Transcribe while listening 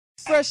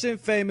Fresh and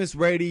Famous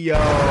Radio.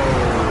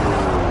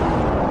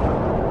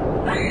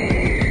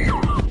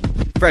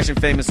 Fresh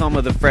and Famous, home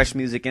of the fresh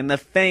music and the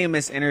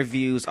famous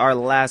interviews. Our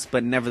last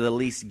but never the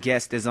least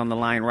guest is on the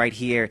line right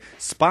here.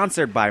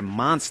 Sponsored by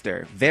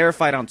Monster.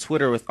 Verified on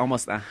Twitter with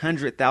almost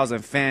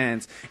 100,000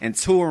 fans and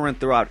touring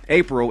throughout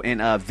April in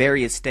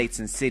various states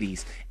and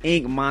cities.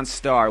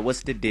 InkMonstarr,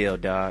 what's the deal,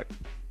 dog?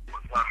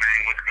 What's up,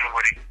 man? What's good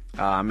with it?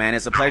 Man,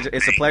 it's a pleasure.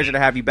 It's a pleasure to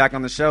have you back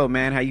on the show,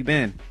 man. How you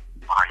been?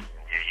 Yeah.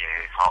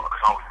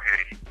 It's always good.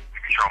 You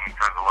can show me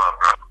tons of love,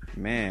 bro.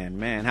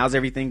 Man, how's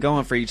everything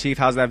going for you, Chief?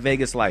 How's that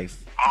Vegas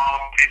life?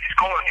 It's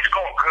going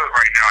good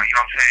right now. You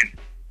know what I'm saying?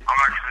 I'm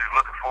actually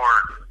looking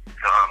forward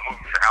to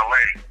moving to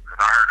LA because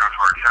I heard that's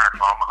where it's at.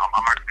 So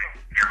I'm actually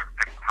here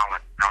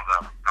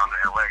down to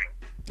LA.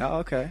 Oh,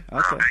 okay.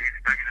 Vegas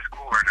is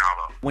cool right now,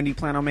 though. When do you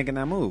plan on making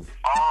that move? In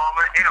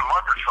a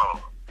month or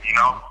so. You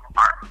know,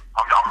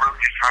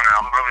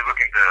 I'm really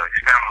looking to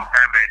expand my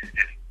fan base,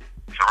 just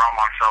surround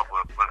myself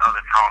with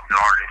other talented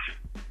artists,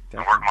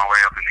 and work my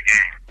way up in the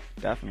game.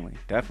 Definitely.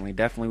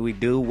 We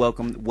do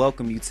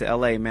welcome you to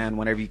LA, man.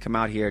 Whenever you come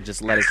out here,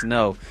 just let us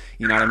know.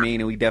 You know what I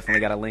mean? And we definitely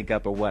got to link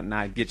up or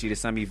whatnot, get you to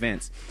some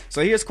events.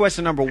 So here's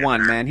question number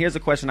one, man. Here's a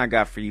question I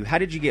got for you. How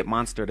did you get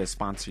Monster to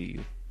sponsor you?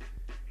 It's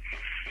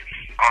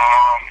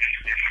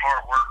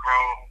hard work, bro.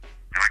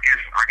 And I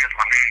guess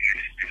my name is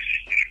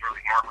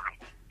really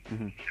marketable.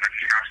 Mm-hmm. And I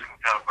just got something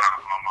to tell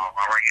about my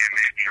right hand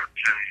man, just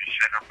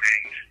setting up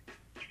things,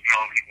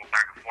 emailing people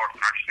back and forth. And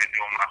I just been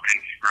doing my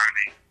things,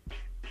 grinding.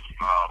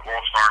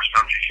 World Star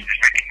stuff, just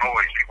making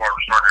noise. People are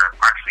starting to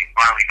actually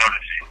finally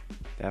notice it.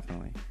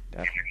 Definitely.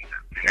 And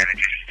it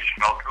just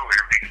fell through.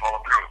 Everything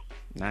followed through.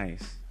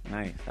 Nice.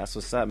 That's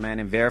what's up, man.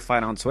 And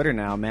verified on Twitter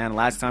now, man.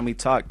 Last time we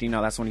talked,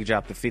 that's when you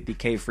dropped the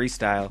 50K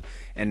freestyle,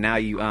 and now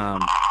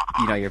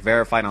you're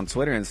verified on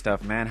Twitter and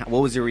stuff, man. What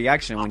was your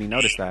reaction when you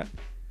noticed that?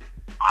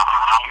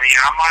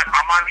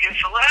 I might be a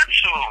celeb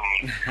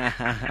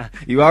soon.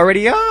 You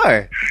already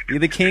are. You're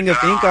the king of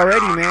ink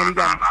already, man. You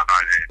got.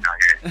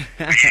 Not yet.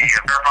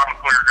 Verified on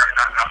Twitter.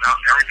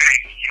 Everything.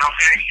 You know what I'm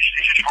saying?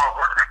 It's just hard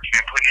work. I've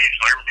been putting in,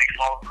 so everything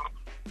falls through.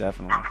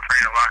 Definitely. I'm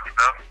praying a lot of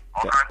stuff.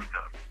 All kinds of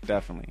stuff.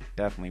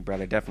 Definitely,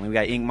 brother. Definitely. We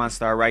got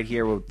InkMonstarr right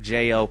here with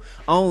J.O.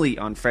 only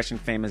on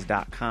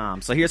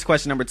freshandfamous.com. So here's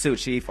question number 2,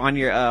 Chief. On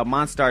your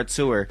Monstarr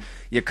tour,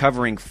 you're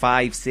covering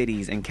 5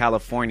 cities in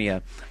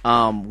California.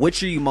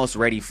 Which are you most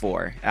ready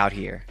for out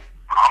here?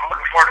 I'm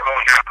looking forward to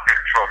going down there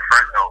to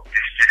Fresno,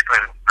 just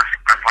because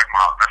that's like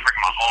my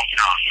hometown. You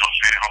know what I'm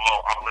saying?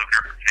 I've lived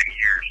there for 10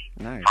 years.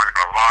 Nice. So I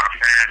got a lot of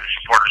fans and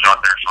supporters out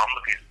there. So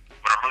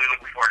what I'm really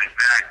looking forward to is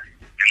that.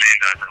 And then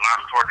the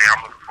last tour day,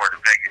 I'm looking forward to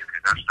Vegas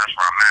because that's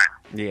where I'm at.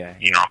 Yeah.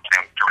 You know what I'm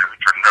saying? To really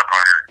turn it up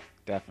out here.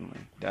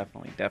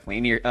 Definitely.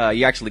 And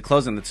you're actually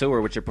closing the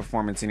tour with your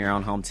performance in your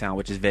own hometown,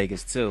 which is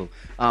Vegas too.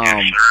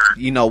 Yeah,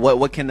 sure.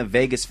 What can the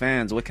Vegas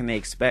fans, what can they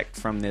expect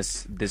from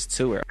this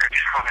tour?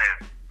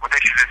 What they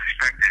should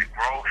expect is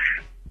growth,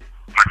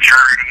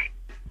 maturity,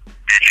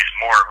 and just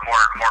more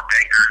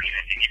bangers, and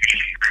you can see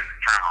it in the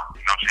town.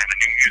 You know what I'm saying? The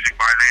new music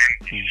by then,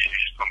 it's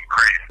just gonna be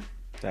crazy.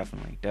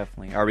 Definitely.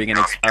 Are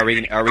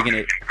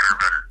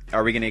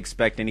we gonna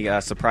expect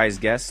any surprise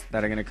guests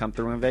that are gonna come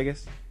through in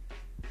Vegas?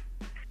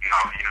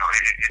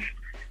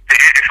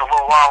 It's a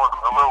little while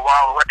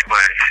away, but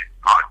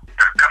I'm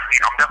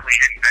definitely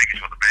hitting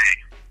Vegas with a bang.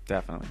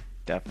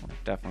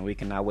 Definitely. We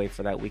cannot wait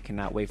for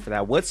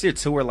that. What's your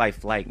tour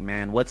life like,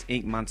 man? What's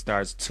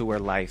InkMonstarr's tour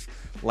life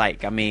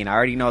like? I mean, I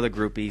already know the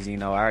groupies, I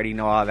already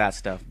know all that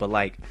stuff, but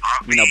like,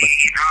 we turn up.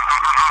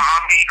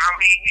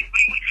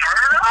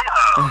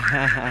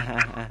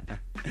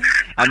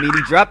 I mean,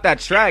 he dropped that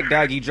track,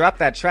 dog. He dropped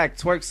that track,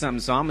 Twerk Something.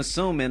 So I'm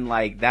assuming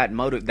like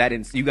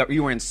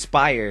you were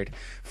inspired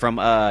from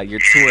your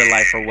tour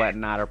life or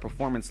whatnot, or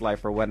performance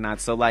life or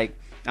whatnot. So like,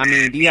 I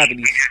mean, do you have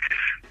any?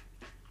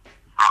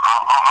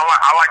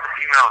 I like the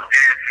females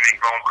dancing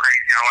and going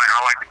crazy.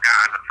 I like the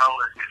guys, the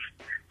fellas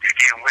just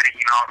getting with it.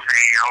 You know what I'm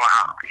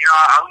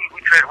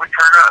saying? We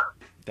turn up.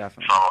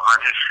 Definitely. So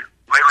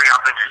lately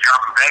I've been just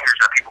dropping bangers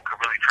that people can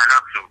really turn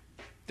up to.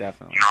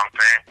 Definitely. You know what I'm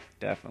saying?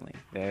 Definitely.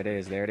 There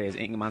it is.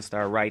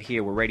 InkMonstarr right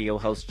here with radio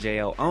host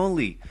J.O.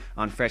 only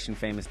on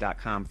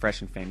freshandfamous.com,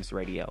 Fresh and Famous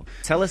Radio.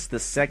 Tell us the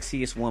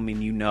sexiest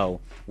woman you know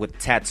with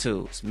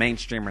tattoos,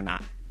 mainstream or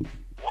not.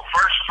 Well,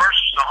 first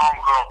is the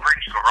homegirl,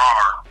 Brittany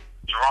Gerard,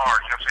 you know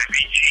what I'm saying,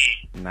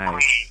 BG. Nice. I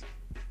mean,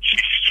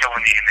 she's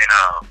killing it. And then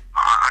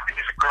I think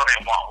there's a girl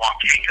named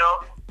Wakiko.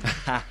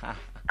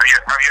 Have you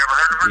ever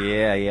heard of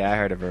her? Yeah, I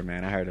heard of her,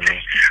 man. I know you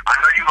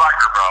like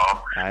her,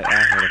 bro.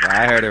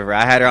 I heard of her.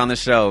 I had her on the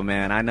show,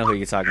 man. I know who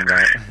you're talking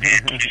about.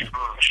 She's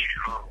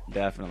cool.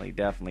 Definitely.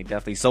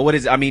 So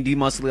do you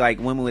mostly like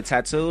women with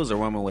tattoos or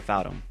women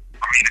without them?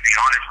 I mean, to be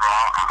honest, bro,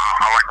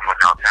 I like them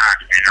without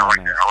tats,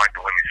 man. I like the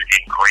women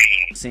skin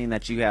clean. Seeing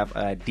that you have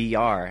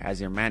DR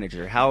as your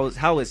manager, how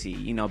is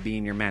he,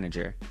 being your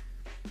manager?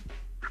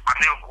 I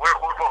mean,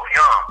 we're both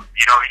young.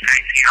 He's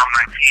 18, I'm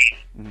 19.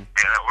 Mm-hmm.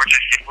 And we're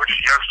just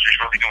youngsters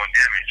really doing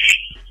damage.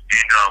 And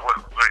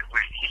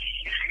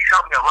he's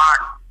helped me a lot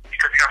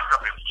because he got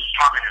stuff in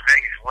popping in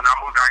Vegas. When I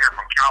moved out here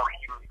from Cali,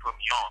 he really put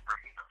me on for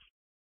me.